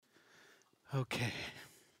Okay.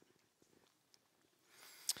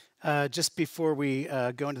 Just before we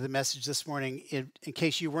go into the message this morning, in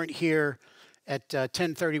case you weren't here at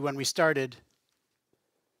 10:30 when we started,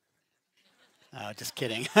 just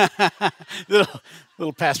kidding.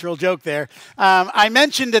 little pastoral joke there. I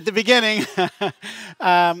mentioned at the beginning.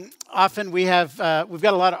 Often we've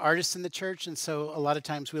got a lot of artists in the church, and so a lot of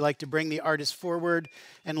times we like to bring the artists forward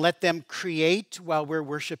and let them create while we're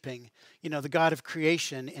worshiping. You know, the God of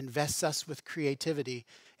creation invests us with creativity.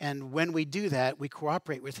 And when we do that, we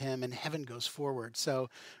cooperate with him and heaven goes forward. So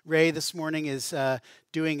Ray this morning is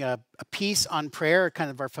doing a piece on prayer,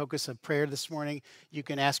 kind of our focus of prayer this morning. You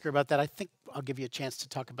can ask her about that. I think I'll give you a chance to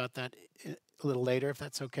talk about that a little later, if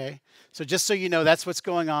that's okay. So just so you know, that's what's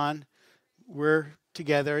going on. We're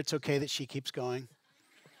together. It's okay that she keeps going.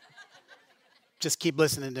 Just keep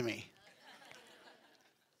listening to me.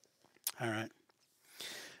 All right.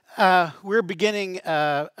 We're beginning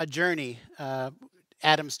a journey.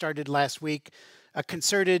 Adam started last week, a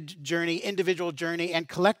concerted journey, individual journey, and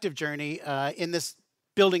collective journey in this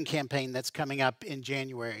building campaign that's coming up in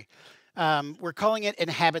January. We're calling it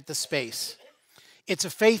Inhabit the Space. It's a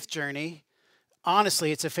faith journey.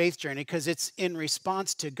 Honestly, it's a faith journey because it's in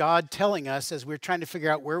response to God telling us as we're trying to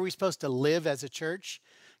figure out where we're supposed to live as a church.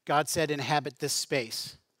 God said, inhabit this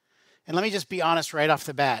space. And let me just be honest right off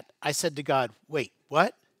the bat. I said to God, wait,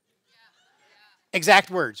 what? Exact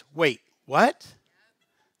words. Wait, what?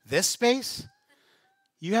 This space?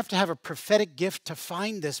 You have to have a prophetic gift to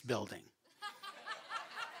find this building,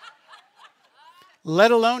 let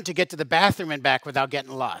alone to get to the bathroom and back without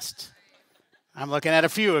getting lost. I'm looking at a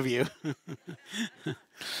few of you.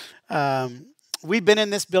 We've been in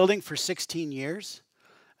this building for 16 years.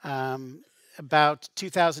 About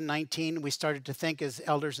 2019, we started to think as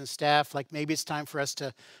elders and staff, like maybe it's time for us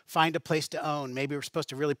to find a place to own. Maybe we're supposed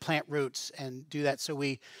to really plant roots and do that. So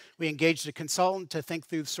we engaged a consultant to think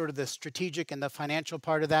through sort of the strategic and the financial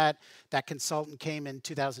part of that. That consultant came in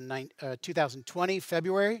 2020,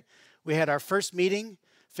 February. We had our first meeting,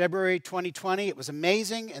 February 2020. It was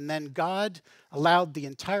amazing. And then God allowed the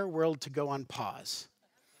entire world to go on pause.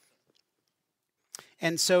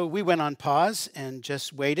 And so we went on pause and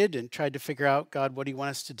just waited and tried to figure out, God, what do you want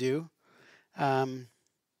us to do?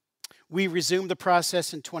 We resumed the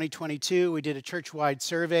process in 2022. We did a church-wide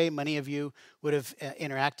survey. Many of you would have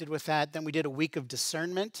interacted with that. Then we did a week of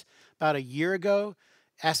discernment about a year ago,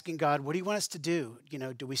 asking God, what do you want us to do? You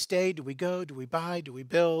know, do we stay? Do we go? Do we buy? Do we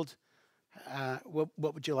build?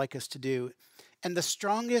 What would you like us to do? And the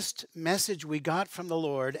strongest message we got from the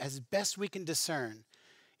Lord, as best we can discern,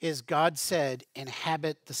 is God said,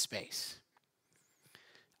 inhabit the space.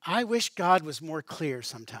 I wish God was more clear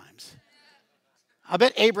sometimes. I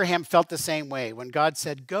bet Abraham felt the same way when God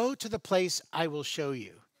said, go to the place I will show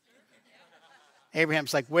you.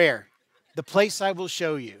 Abraham's like, where? The place I will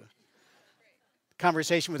show you.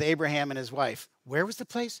 Conversation with Abraham and his wife. Where was the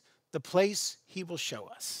place? The place he will show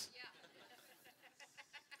us.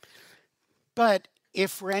 But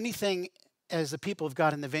if we're anything as the people of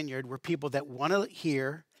God in the vineyard, we're people that want to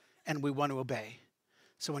hear and we want to obey.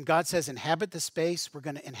 So when God says inhabit the space, we're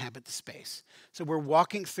going to inhabit the space. So we're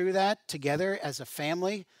walking through that together as a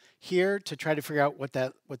family here to try to figure out what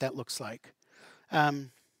that looks like.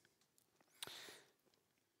 Adam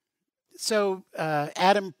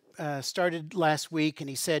started last week and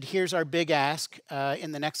he said, here's our big ask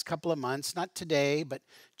in the next couple of months, not today, but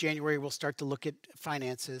January we'll start to look at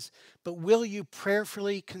finances. But will you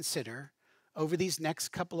prayerfully consider over these next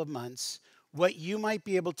couple of months what you might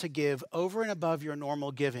be able to give over and above your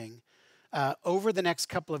normal giving over the next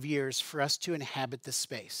couple of years for us to inhabit this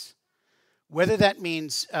space? Whether that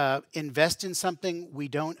means invest in something we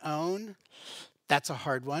don't own, that's a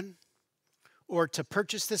hard one. Or to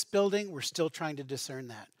purchase this building, we're still trying to discern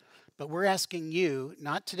that. But we're asking you,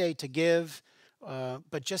 not today to give,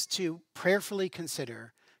 but just to prayerfully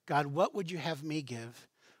consider, God, what would you have me give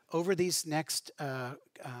over these next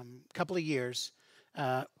couple of years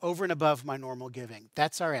over and above my normal giving?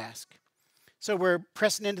 That's our ask. So we're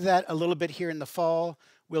pressing into that a little bit here in the fall.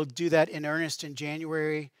 We'll do that in earnest in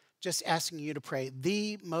January, just asking you to pray.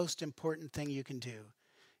 The most important thing you can do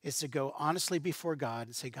is to go honestly before God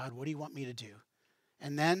and say, God, what do you want me to do?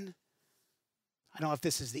 And then, I don't know if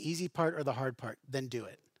this is the easy part or the hard part, then do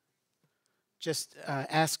it. Just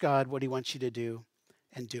ask God what he wants you to do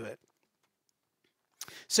and do it.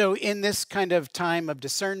 So in this kind of time of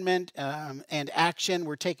discernment and action,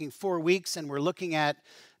 we're taking 4 weeks and we're looking at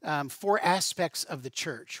 4 aspects of the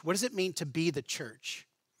church. What does it mean to be the church?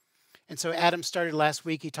 And so Adam started last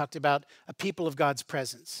week. He talked about a people of God's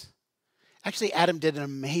presence. Actually, Adam did an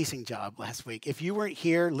amazing job last week. If you weren't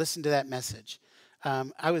here, listen to that message.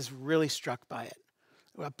 I was really struck by it.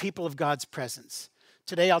 A people of God's presence.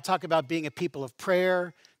 Today I'll talk about being a people of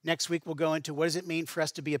prayer. Next week we'll go into what does it mean for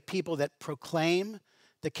us to be a people that proclaim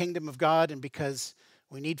the kingdom of God, and because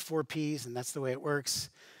we need 4 P's and that's the way it works.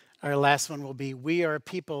 Our last one will be we are a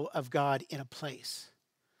people of God in a place.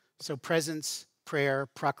 So presence, prayer,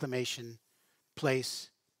 proclamation,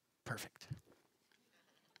 place, perfect.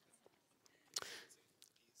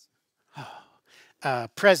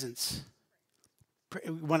 Presence.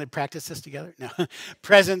 We want to practice this together? No.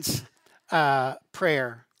 Presence,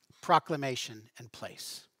 prayer, proclamation, and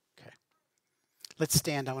place. Okay. Let's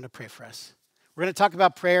stand. I want to pray for us. We're going to talk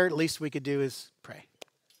about prayer. The least we could do is pray.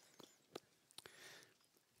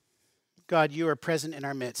 God, you are present in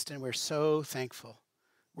our midst, and we're so thankful.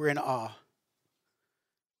 We're in awe.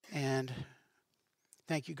 And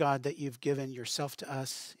thank you, God, that you've given yourself to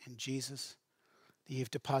us in Jesus, that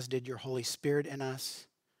you've deposited your Holy Spirit in us,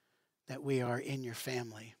 that we are in your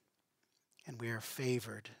family, and we are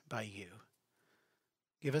favored by you.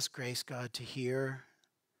 Give us grace, God, to hear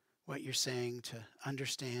what you're saying, to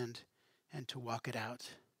understand, and to walk it out.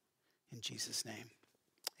 In Jesus' name,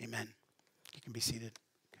 amen. You can be seated.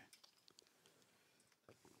 Okay.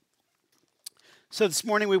 So this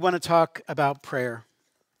morning we want to talk about prayer.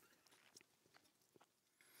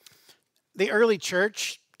 The early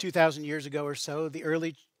church, 2,000 years ago or so, the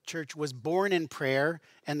early church was born in prayer,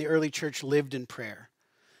 and the early church lived in prayer.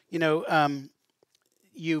 You know,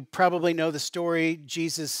 you probably know the story.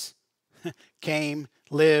 Jesus came,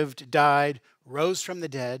 lived, died, rose from the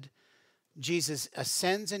dead. Jesus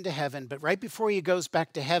ascends into heaven, but right before he goes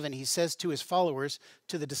back to heaven, he says to his followers,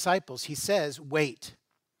 to the disciples, he says, wait.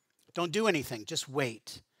 Don't do anything, just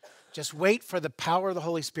wait. Just wait for the power of the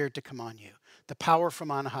Holy Spirit to come on you, the power from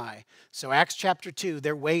on high. So Acts chapter 2,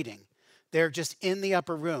 they're waiting. They're just in the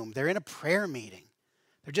upper room. They're in a prayer meeting.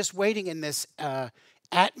 They're just waiting in this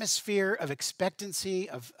atmosphere of expectancy,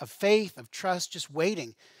 of faith, of trust, just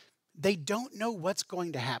waiting. They don't know what's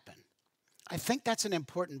going to happen. I think that's an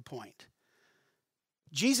important point.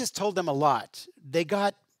 Jesus told them a lot. They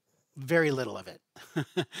got very little of it.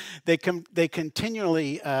 They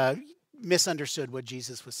continually misunderstood what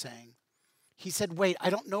Jesus was saying. He said, wait, I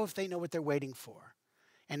don't know if they know what they're waiting for.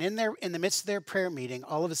 And in the midst of their prayer meeting,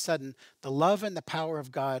 all of a sudden, the love and the power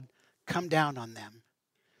of God come down on them,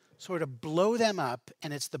 sort of blow them up,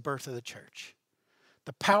 and it's the birth of the church.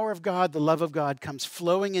 The power of God, the love of God comes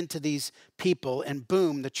flowing into these people, and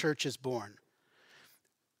boom, the church is born.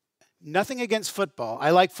 Nothing against football.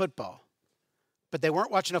 I like football. But they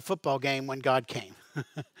weren't watching a football game when God came.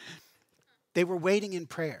 They were waiting in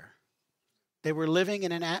prayer. They were living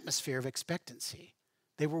in an atmosphere of expectancy.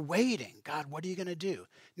 They were waiting. God, what are you going to do?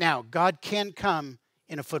 Now, God can come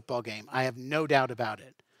in a football game. I have no doubt about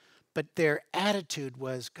it. But their attitude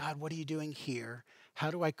was, God, what are you doing here?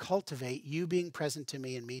 How do I cultivate you being present to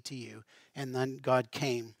me and me to you? And then God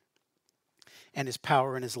came, and his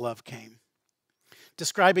power and his love came.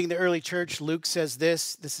 Describing the early church, Luke says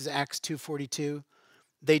this is Acts 2:42.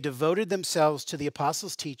 They devoted themselves to the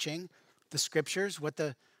apostles' teaching, the scriptures, what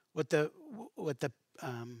the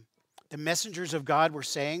messengers of God were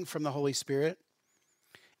saying from the Holy Spirit,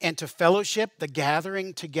 and to fellowship, the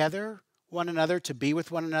gathering together one another, to be with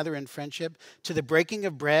one another in friendship, to the breaking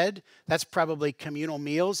of bread, that's probably communal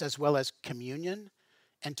meals as well as communion,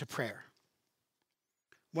 and to prayer.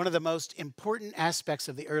 One of the most important aspects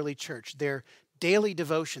of the early church, their daily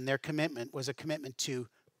devotion, their commitment, was a commitment to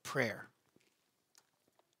prayer.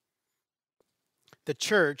 The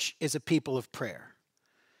church is a people of prayer.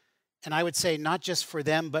 And I would say not just for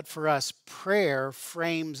them, but for us, prayer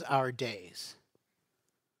frames our days.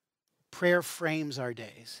 Prayer frames our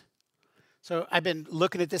days. So I've been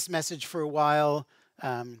looking at this message for a while,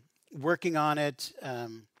 working on it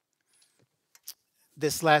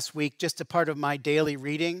this last week, just a part of my daily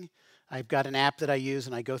reading. I've got an app that I use,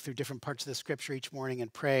 and I go through different parts of the scripture each morning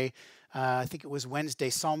and pray. I think it was Wednesday,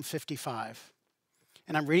 Psalm 55.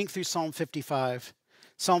 And I'm reading through Psalm 55.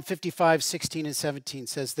 Psalm 55, 16 and 17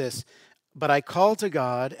 says this, "But I call to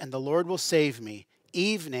God, and the Lord will save me.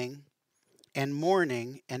 Evening and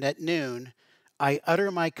morning and at noon, I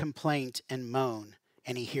utter my complaint and moan,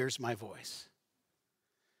 and he hears my voice."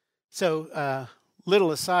 So,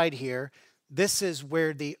 little aside here, this is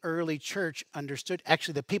where the early church understood,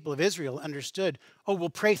 actually the people of Israel understood, oh, we'll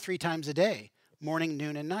pray 3 times a day, morning,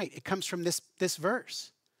 noon, and night. It comes from this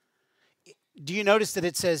verse. Do you notice that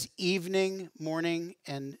it says evening, morning,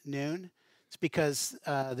 and noon? It's because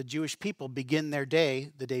the Jewish people begin their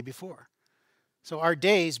day the day before. So our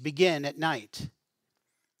days begin at night.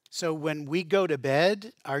 So when we go to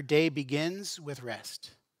bed, our day begins with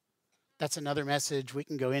rest. That's another message. We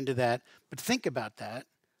can go into that. But think about that.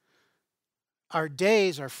 Our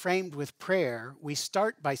days are framed with prayer. We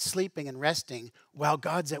start by sleeping and resting while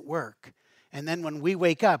God's at work. And then when we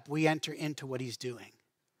wake up, we enter into what he's doing.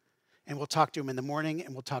 And we'll talk to him in the morning,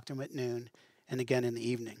 and we'll talk to him at noon, and again in the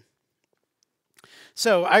evening.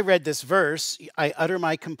 So I read this verse, I utter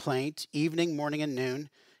my complaint evening, morning, and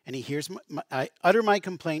noon, and he hears I utter my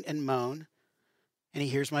complaint and moan, and he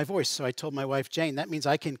hears my voice. So I told my wife, Jane, that means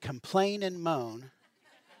I can complain and moan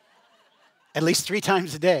at least 3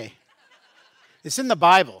 times a day. It's in the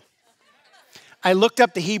Bible. I looked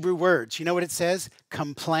up the Hebrew words. You know what it says?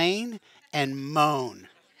 Complain and moan.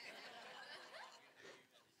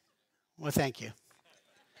 Well, thank you.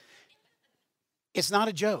 It's not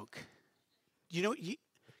a joke. You know,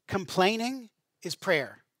 complaining is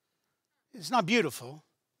prayer. It's not beautiful,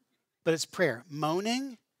 but it's prayer.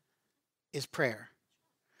 Moaning is prayer.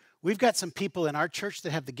 We've got some people in our church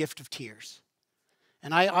that have the gift of tears.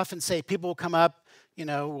 And I often say, people will come up, you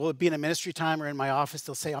know, will it be in a ministry time or in my office,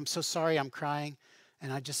 they'll say, I'm so sorry, I'm crying.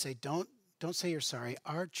 And I just say, don't say you're sorry.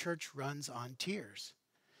 Our church runs on tears.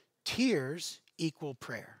 Tears equal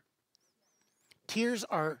prayer. Tears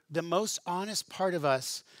are the most honest part of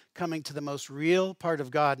us coming to the most real part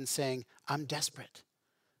of God and saying, I'm desperate.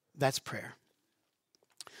 That's prayer.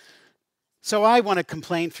 So I want to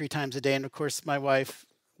complain 3 times a day. And of course, my wife,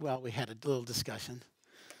 well, we had a little discussion.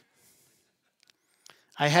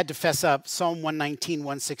 I had to fess up. Psalm 119,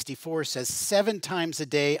 164 says, 7 times a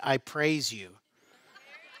day I praise you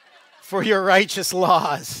for your righteous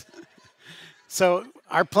laws. So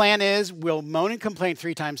our plan is we'll moan and complain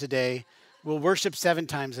 3 times a day. We'll worship 7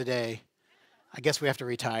 times a day. I guess we have to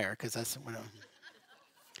retire because that's what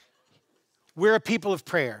we're a people of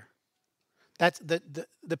prayer. That's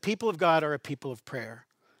the people of God are a people of prayer.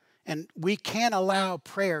 And we can't allow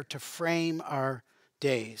prayer to frame our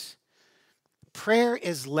days. Prayer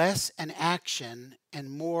is less an action and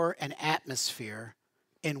more an atmosphere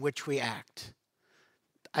in which we act.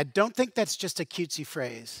 I don't think that's just a cutesy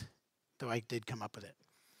phrase, though I did come up with it.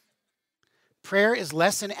 Prayer is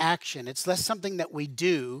less an action. It's less something that we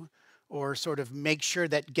do or sort of make sure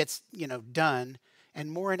that gets, done,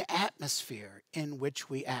 and more an atmosphere in which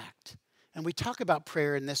we act. And we talk about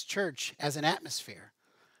prayer in this church as an atmosphere,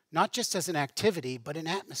 not just as an activity, but an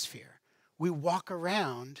atmosphere. We walk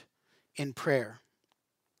around in prayer.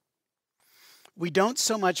 We don't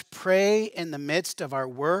so much pray in the midst of our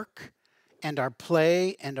work and our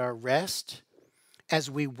play and our rest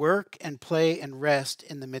as we work and play and rest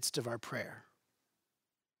in the midst of our prayer.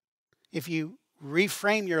 If you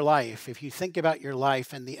reframe your life, if you think about your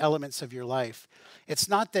life and the elements of your life, it's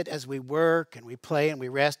not that as we work and we play and we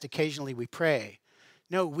rest, occasionally we pray.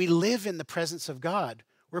 No, we live in the presence of God.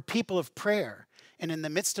 We're people of prayer. And in the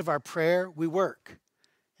midst of our prayer, we work.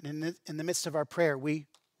 And in the midst of our prayer, we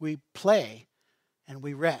play and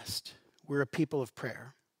we rest. We're a people of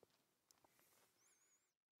prayer.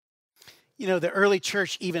 The early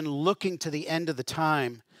church, even looking to the end of the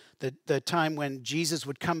time, the time when Jesus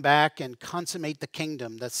would come back and consummate the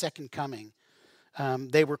kingdom, the second coming,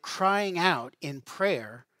 they were crying out in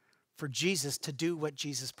prayer for Jesus to do what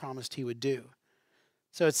Jesus promised he would do.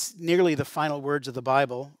 So it's nearly the final words of the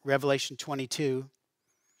Bible, Revelation 22.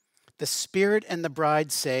 The Spirit and the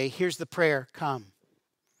bride say, here's the prayer, come.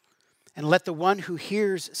 And let the one who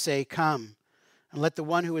hears say, come. And let the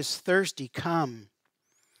one who is thirsty come.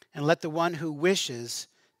 And let the one who wishes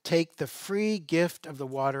take the free gift of the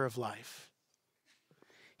water of life.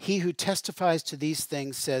 He who testifies to these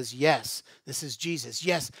things says, yes, this is Jesus.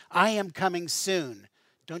 Yes, I am coming soon.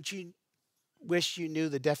 Don't you wish you knew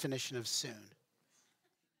the definition of soon?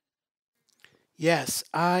 Yes,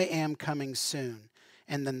 I am coming soon.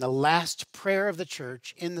 And then the last prayer of the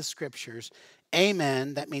church in the scriptures,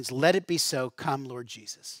 amen, that means let it be so, come Lord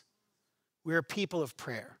Jesus. We're a people of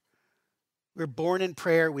prayer. We're born in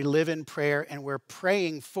prayer, we live in prayer, and we're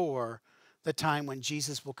praying for the time when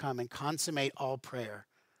Jesus will come and consummate all prayer.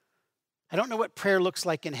 I don't know what prayer looks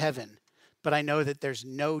like in heaven, but I know that there's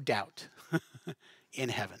no doubt in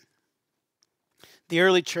heaven. The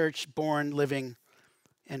early church, born, living,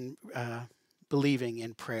 and believing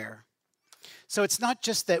in prayer. So it's not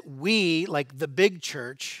just that we, like the big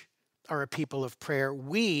church, are a people of prayer.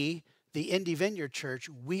 We, the Indy Vineyard Church,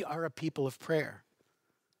 we are a people of prayer.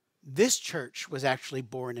 This church was actually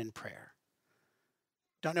born in prayer.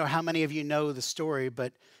 Don't know how many of you know the story,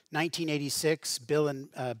 but 1986, Bill and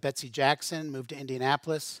Betsy Jackson moved to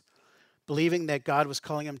Indianapolis, believing that God was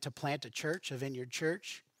calling them to plant a church, a vineyard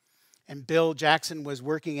church. And Bill Jackson was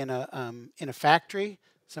working in a factory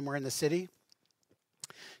somewhere in the city.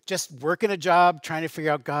 just working a job, trying to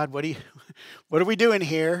figure out, God, what are we doing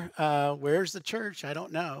here? Where's the church? I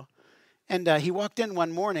don't know. And he walked in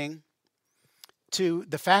one morning to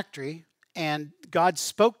the factory, and God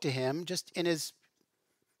spoke to him just in his,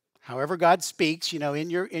 however God speaks, in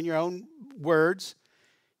your own words.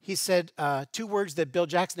 He said two words that Bill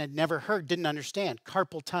Jackson had never heard, didn't understand: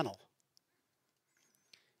 carpal tunnel.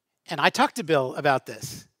 And I talked to Bill about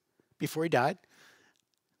this before he died,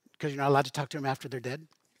 because you're not allowed to talk to him after they're dead.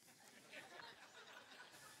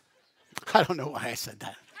 I don't know why I said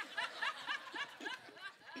that.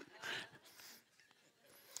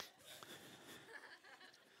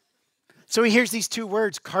 So he hears these two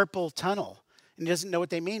words, carpal tunnel, and he doesn't know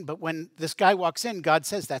what they mean. But when this guy walks in, God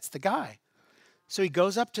says, that's the guy. So he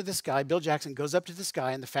goes up to this guy, Bill Jackson goes up to this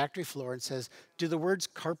guy on the factory floor and says, do the words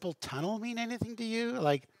carpal tunnel mean anything to you?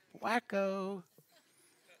 Like, wacko.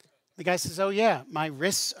 The guy says, oh yeah, my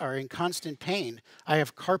wrists are in constant pain. I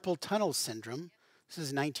have carpal tunnel syndrome. This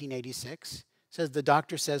is 1986. Says the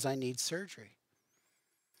doctor says I need surgery.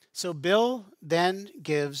 So Bill then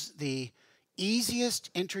gives the easiest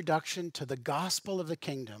introduction to the gospel of the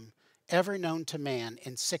kingdom ever known to man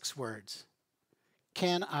in 6 words.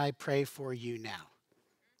 Can I pray for you now?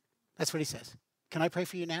 That's what he says. Can I pray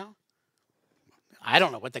for you now? I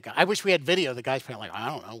don't know what the guy, I wish we had video. The guy's probably like, I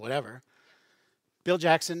don't know, whatever. Bill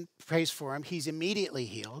Jackson prays for him. He's immediately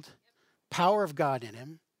healed. Power of God in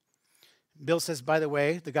him. Bill says, by the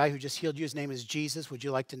way, the guy who just healed you, his name is Jesus. Would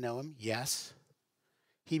you like to know him? Yes.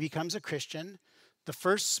 He becomes a Christian. The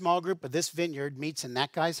first small group of this vineyard meets in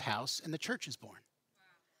that guy's house, and the church is born.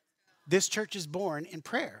 This church is born in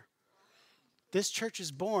prayer. This church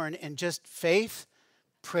is born in just faith,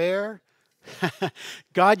 prayer.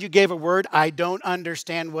 God, you gave a word. I don't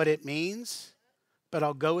understand what it means, but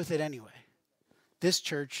I'll go with it anyway. This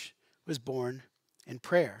church was born in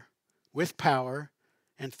prayer, with power,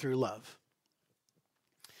 and through love.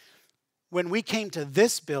 When we came to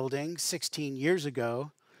this building 16 years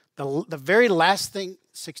ago, the very last thing,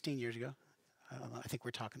 16 years ago, I don't know, I think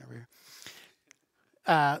we're talking over here.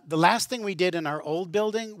 The last thing we did in our old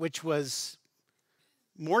building, which was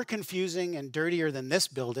more confusing and dirtier than this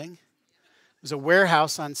building, was a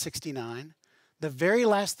warehouse on 69. The very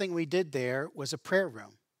last thing we did there was a prayer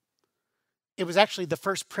room. It was actually the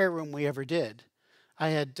first prayer room we ever did. I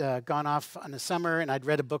had gone off on the summer, and I'd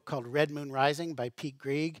read a book called Red Moon Rising by Pete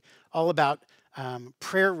Greig, all about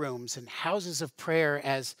prayer rooms and houses of prayer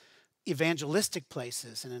as evangelistic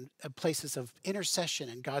places and places of intercession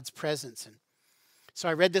and God's presence. And so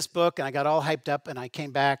I read this book, and I got all hyped up, and I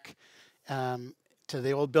came back to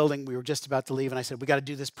the old building. We were just about to leave, and I said, we got to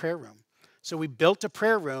do this prayer room. So we built a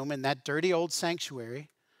prayer room in that dirty old sanctuary,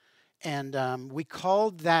 and we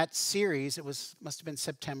called that series, must have been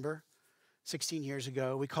September, 16 years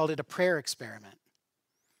ago, we called it a prayer experiment.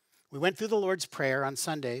 We went through the Lord's Prayer on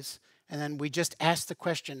Sundays, and then we just asked the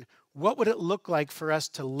question, what would it look like for us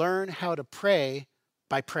to learn how to pray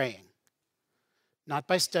by praying? Not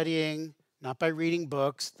by studying, not by reading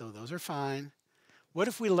books, though those are fine. What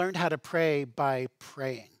if we learned how to pray by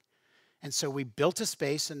praying? And so we built a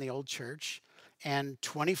space in the old church, and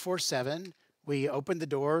 24/7, we opened the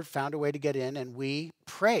door, found a way to get in, and we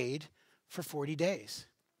prayed for 40 days.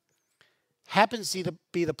 Happens to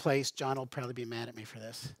be the place, John will probably be mad at me for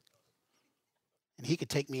this, and he could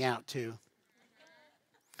take me out too.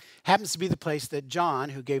 Happens to be the place that John,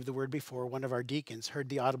 who gave the word before, one of our deacons, heard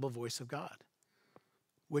the audible voice of God,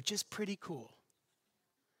 which is pretty cool.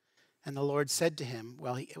 And the Lord said to him,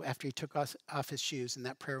 after he took off his shoes in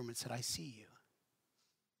that prayer room and said, I see you.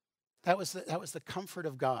 That was the comfort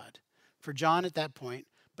of God for John at that point,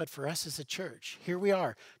 but for us as a church. Here we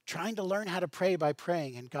are, trying to learn how to pray by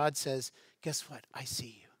praying, and God says, guess what? I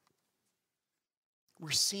see you.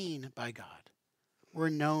 We're seen by God. We're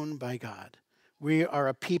known by God. We are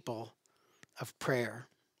a people of prayer.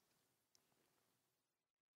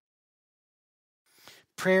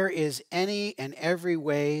 Prayer is any and every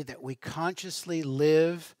way that we consciously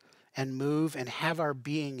live and move and have our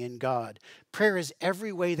being in God. Prayer is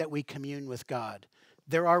every way that we commune with God.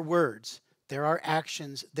 There are words, there are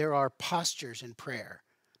actions, there are postures in prayer.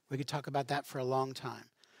 We could talk about that for a long time.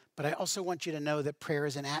 But I also want you to know that prayer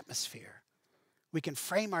is an atmosphere. We can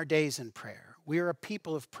frame our days in prayer. We are a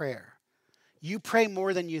people of prayer. You pray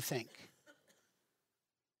more than you think.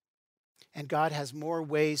 And God has more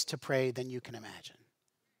ways to pray than you can imagine.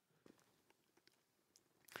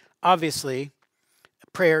 Obviously,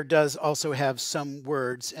 prayer does also have some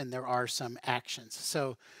words and there are some actions.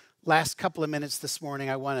 So last couple of minutes this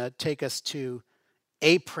morning, I want to take us to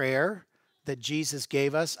a prayer that Jesus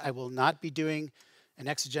gave us. I will not be doing an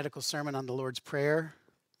exegetical sermon on the Lord's Prayer.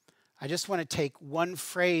 I just want to take one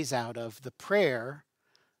phrase out of the prayer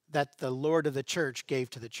that the Lord of the church gave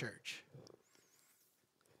to the church.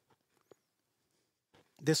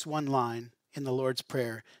 This one line in the Lord's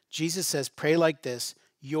Prayer, Jesus says, pray like this,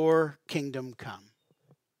 your kingdom come.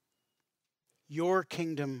 Your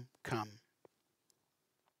kingdom come.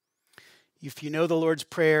 If you know the Lord's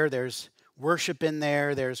Prayer, there's worship in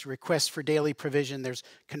there, there's requests for daily provision, there's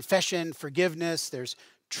confession, forgiveness, there's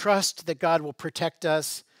trust that God will protect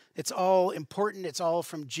us. It's all important, it's all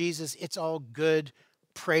from Jesus, it's all good.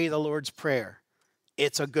 Pray the Lord's Prayer.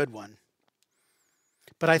 It's a good one.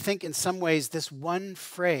 But I think in some ways this one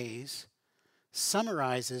phrase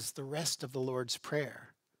summarizes the rest of the Lord's Prayer.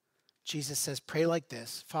 Jesus says, pray like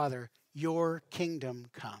this, Father, your kingdom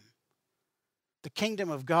come. The kingdom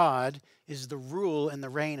of God is the rule and the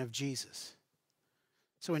reign of Jesus.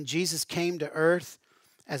 So when Jesus came to earth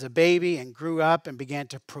as a baby and grew up and began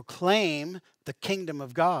to proclaim the kingdom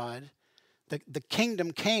of God, the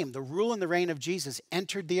kingdom came. The rule and the reign of Jesus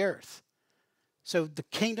entered the earth. So the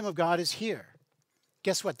kingdom of God is here.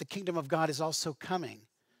 Guess what? The kingdom of God is also coming.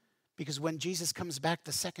 Because when Jesus comes back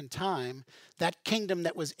the second time, that kingdom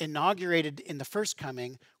that was inaugurated in the first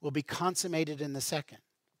coming will be consummated in the second.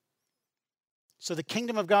 So the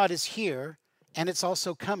kingdom of God is here, and it's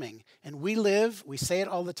also coming. And we say it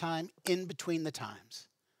all the time, in between the times.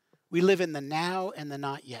 We live in the now and the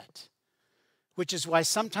not yet. Which is why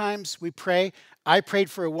sometimes we pray. I prayed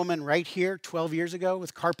for a woman right here 12 years ago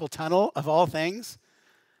with carpal tunnel, of all things.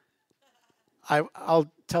 I'll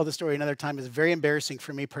tell the story another time. It's very embarrassing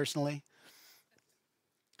for me personally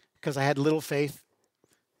because I had little faith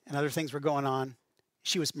and other things were going on.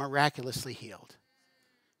 She was miraculously healed.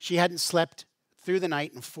 She hadn't slept through the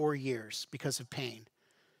night in 4 years because of pain.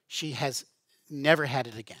 She has never had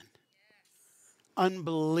it again.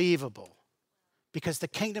 Unbelievable, because the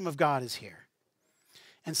kingdom of God is here.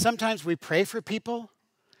 And sometimes we pray for people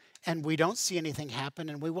and we don't see anything happen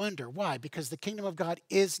and we wonder why, because the kingdom of God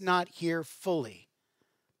is not here fully,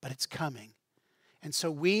 but it's coming. And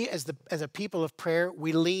so we as a people of prayer,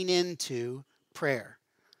 we lean into prayer.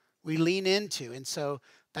 We lean into, and so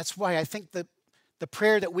that's why I think the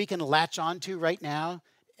prayer that we can latch onto right now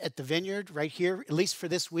at the Vineyard, right here, at least for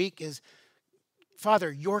this week, is,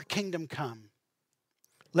 Father, your kingdom come.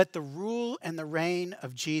 Let the rule and the reign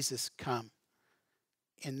of Jesus come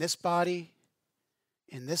in this body,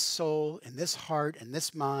 in this soul, in this heart, in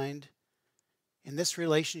this mind, in this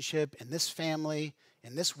relationship, in this family,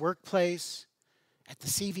 in this workplace, at the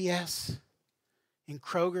CVS, in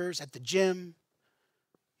Kroger's, at the gym,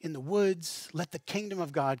 in the woods. Let the kingdom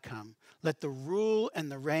of God come. Let the rule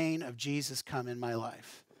and the reign of Jesus come in my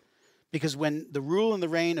life. Because when the rule and the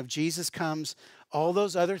reign of Jesus comes, all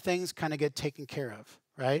those other things kind of get taken care of,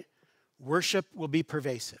 right? Worship will be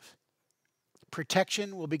pervasive.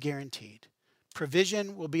 Protection will be guaranteed.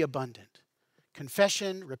 Provision will be abundant.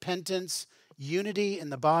 Confession, repentance, unity in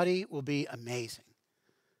the body will be amazing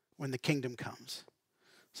when the kingdom comes.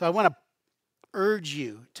 So I want to urge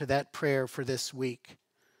you to that prayer for this week.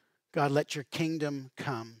 God, let your kingdom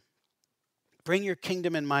come. Bring your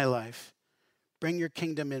kingdom in my life. Bring your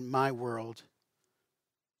kingdom in my world.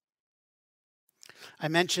 I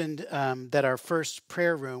mentioned that our first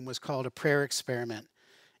prayer room was called a prayer experiment.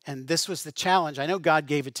 And this was the challenge. I know God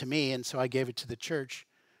gave it to me, and so I gave it to the church.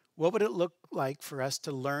 What would it look like for us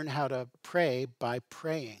to learn how to pray by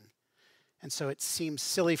praying? And so it seems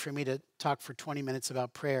silly for me to talk for 20 minutes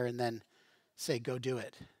about prayer and then say, go do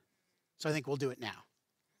it. So I think we'll do it now.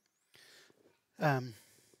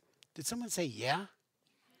 Did someone say yeah?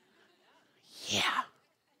 Yeah.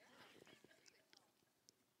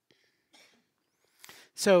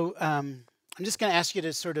 So I'm just going to ask you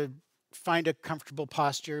to sort of find a comfortable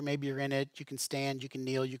posture. Maybe you're in it. You can stand, you can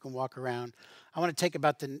kneel, you can walk around. I want to take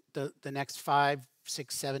about the next 5,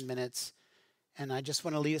 6, 7 minutes, and I just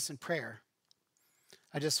want to lead us in prayer.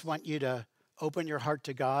 I just want you to open your heart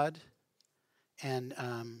to God, and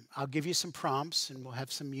I'll give you some prompts, and we'll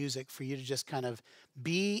have some music for you to just kind of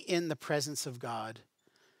be in the presence of God,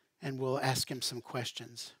 and we'll ask him some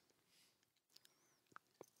questions.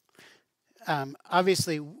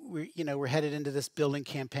 Obviously, we're headed into this building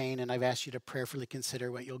campaign, and I've asked you to prayerfully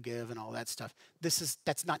consider what you'll give and all that stuff.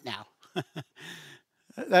 That's not now.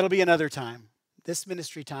 That'll be another time. This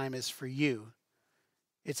ministry time is for you.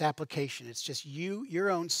 It's application. It's just you, your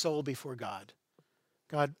own soul before God.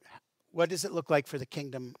 God, what does it look like for the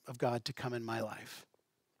kingdom of God to come in my life?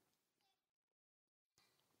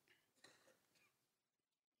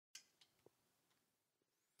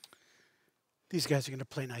 These guys are going to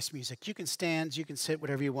play nice music. You can stand, you can sit,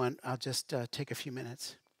 whatever you want. I'll just take a few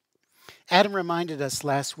minutes. Adam reminded us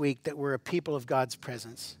last week that we're a people of God's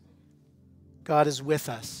presence. God is with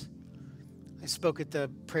us. I spoke at the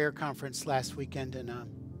prayer conference last weekend, and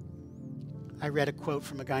I read a quote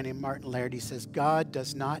from a guy named Martin Laird. He says, God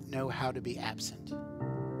does not know how to be absent.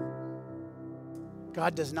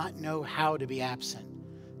 God does not know how to be absent.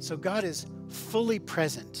 So God is fully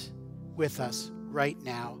present with us right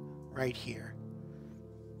now, right here.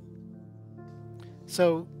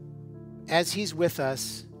 So as he's with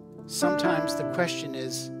us, sometimes the question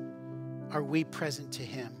is, are we present to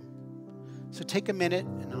him? So take a minute,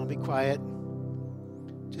 and I'll be quiet.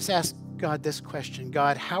 Just ask God this question.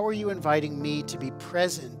 God, how are you inviting me to be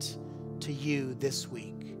present to you this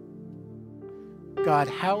week? God,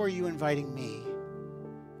 how are you inviting me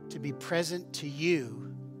to be present to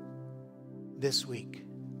you this week?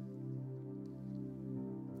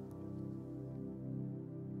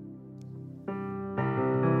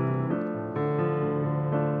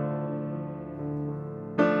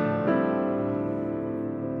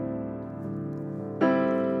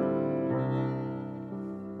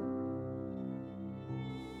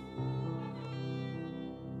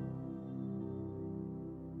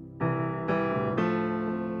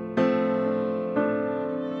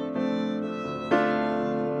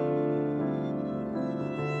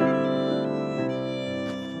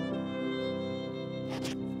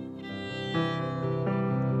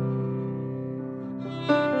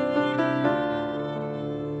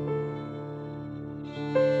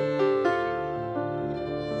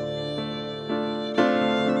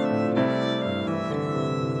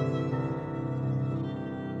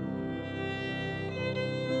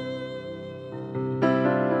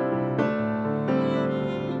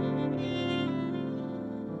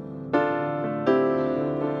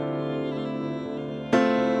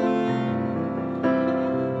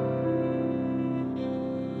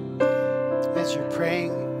 As you're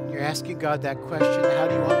praying, you're asking God that question, how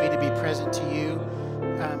do you want me to be present to you?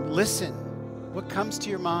 Listen, what comes to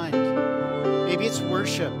your mind? Maybe it's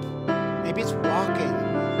worship. Maybe it's walking.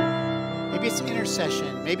 Maybe it's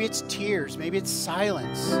intercession. Maybe it's tears. Maybe it's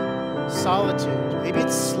silence, solitude. Maybe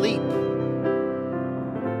it's sleep.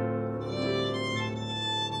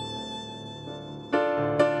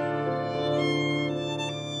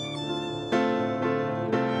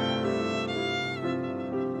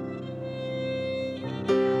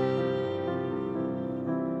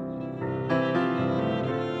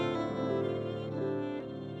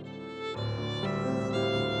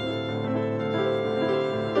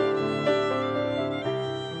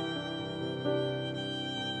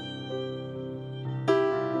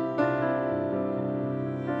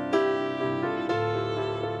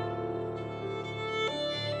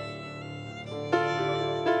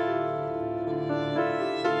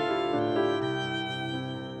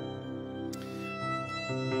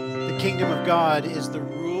 The kingdom of God is the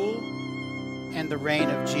rule and the reign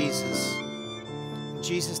of Jesus.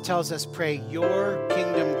 Jesus tells us, pray, your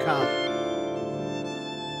kingdom come.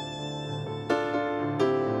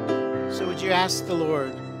 So would you ask the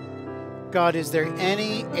Lord, God, is there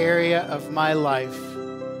any area of my life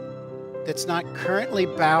that's not currently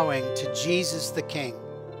bowing to Jesus the King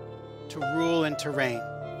to rule and to reign?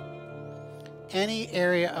 Any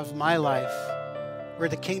area of my life where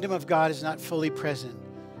the kingdom of God is not fully present,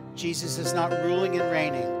 Jesus is not ruling and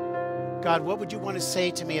reigning. God, what would you want to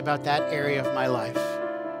say to me about that area of my life?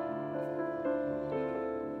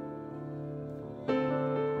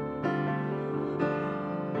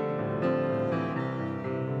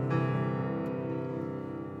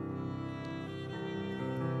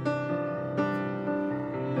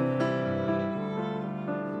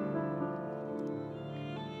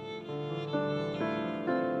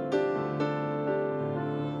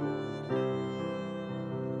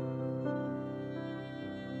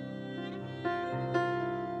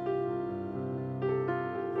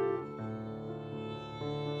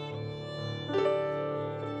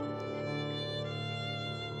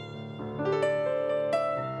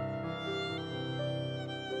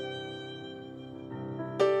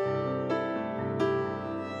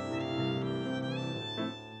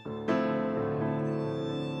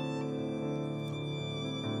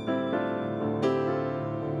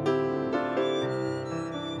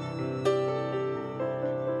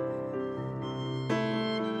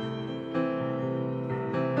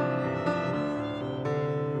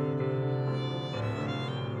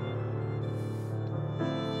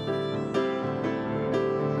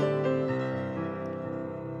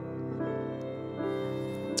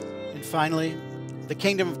 Finally, the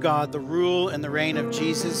kingdom of God, the rule and the reign of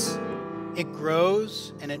Jesus, it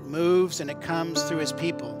grows and it moves and it comes through his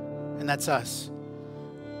people, and that's us.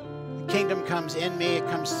 The kingdom comes in me, it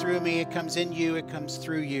comes through me, it comes in you, it comes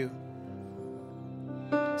through you.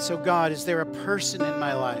 So God, is there a person in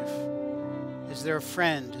my life? Is there a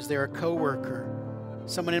friend? Is there a coworker?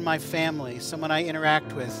 Someone in my family, someone I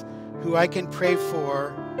interact with, who I can pray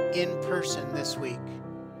for in person this week?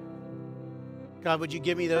 God, would you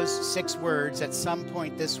give me those 6 words at some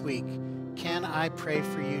point this week? Can I pray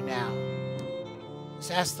for you now?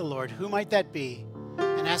 Just ask the Lord, who might that be?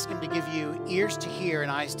 And ask him to give you ears to hear and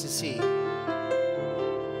eyes to see.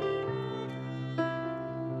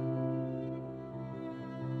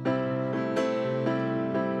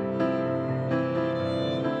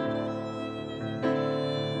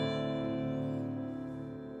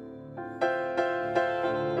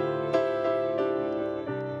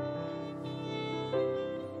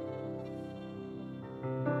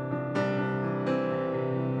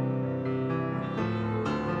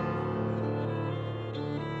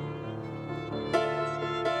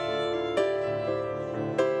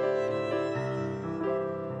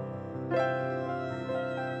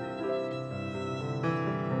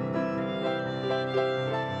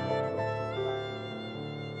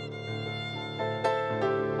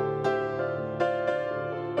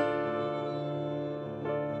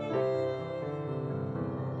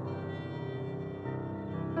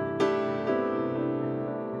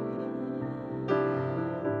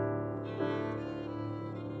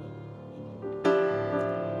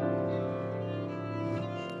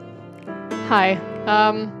 Hi.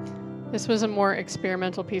 This was a more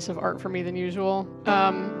experimental piece of art for me than usual.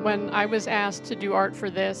 When I was asked to do art for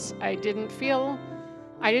this, I didn't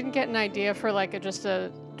get an idea for like just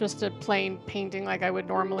a plain painting like I would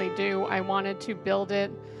normally do. I wanted to build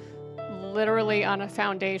it literally on a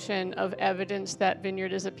foundation of evidence that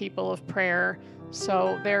Vineyard is a people of prayer.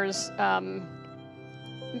 So there's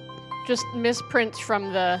just misprints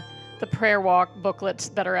from the prayer walk booklets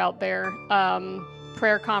that are out there.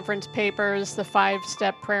 Prayer conference papers, the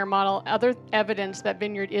 5-step prayer model, other evidence that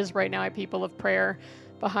Vineyard is right now a people of prayer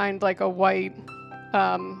behind like a white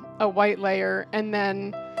layer. And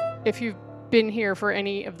then if you've been here for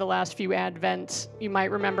any of the last few Advents, you might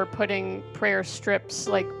remember putting prayer strips,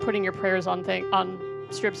 like putting your prayers on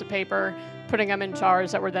strips of paper, putting them in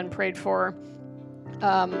jars that were then prayed for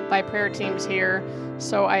by prayer teams here.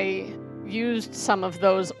 So I used some of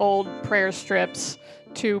those old prayer strips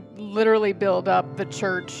to literally build up the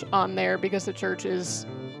church on there, because the church is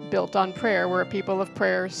built on prayer. We're a people of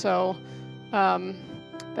prayer. So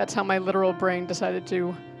that's how my literal brain decided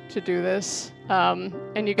to do this.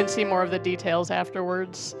 And you can see more of the details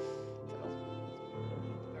afterwards.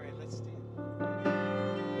 All right, let's stand.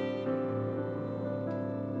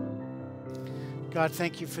 God,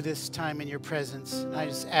 thank you for this time in your presence. And I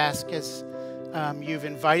just ask, as you've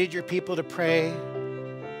invited your people to pray,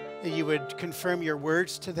 that you would confirm your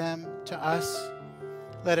words to them, to us.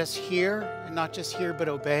 Let us hear, and not just hear, but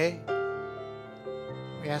obey.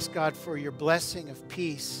 We ask, God, for your blessing of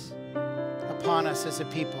peace upon us as a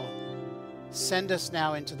people. Send us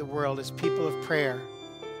now into the world as people of prayer,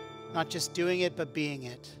 not just doing it, but being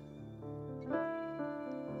it.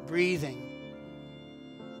 Breathing,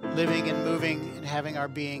 living and moving and having our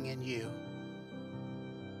being in you.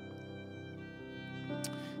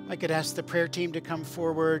 I could ask the prayer team to come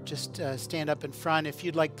forward, just stand up in front. If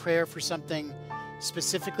you'd like prayer for something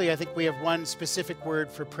specifically, I think we have one specific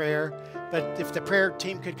word for prayer. But if the prayer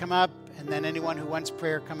team could come up, and then anyone who wants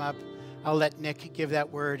prayer come up, I'll let Nick give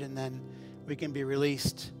that word, and then we can be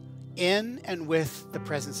released in and with the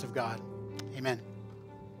presence of God. Amen.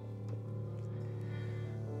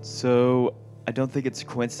 So I don't think it's a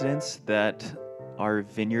coincidence that our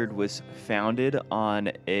vineyard was founded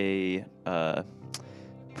on a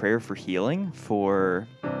prayer for healing for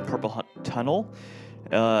carpal tunnel,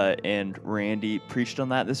 and Randy preached on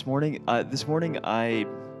that this morning. This morning, I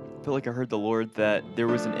feel like I heard the Lord that there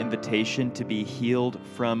was an invitation to be healed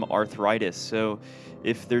from arthritis. So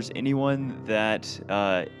if there's anyone that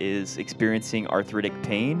is experiencing arthritic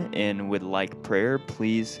pain and would like prayer,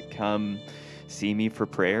 please come see me for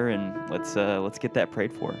prayer, and let's get that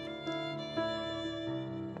prayed for.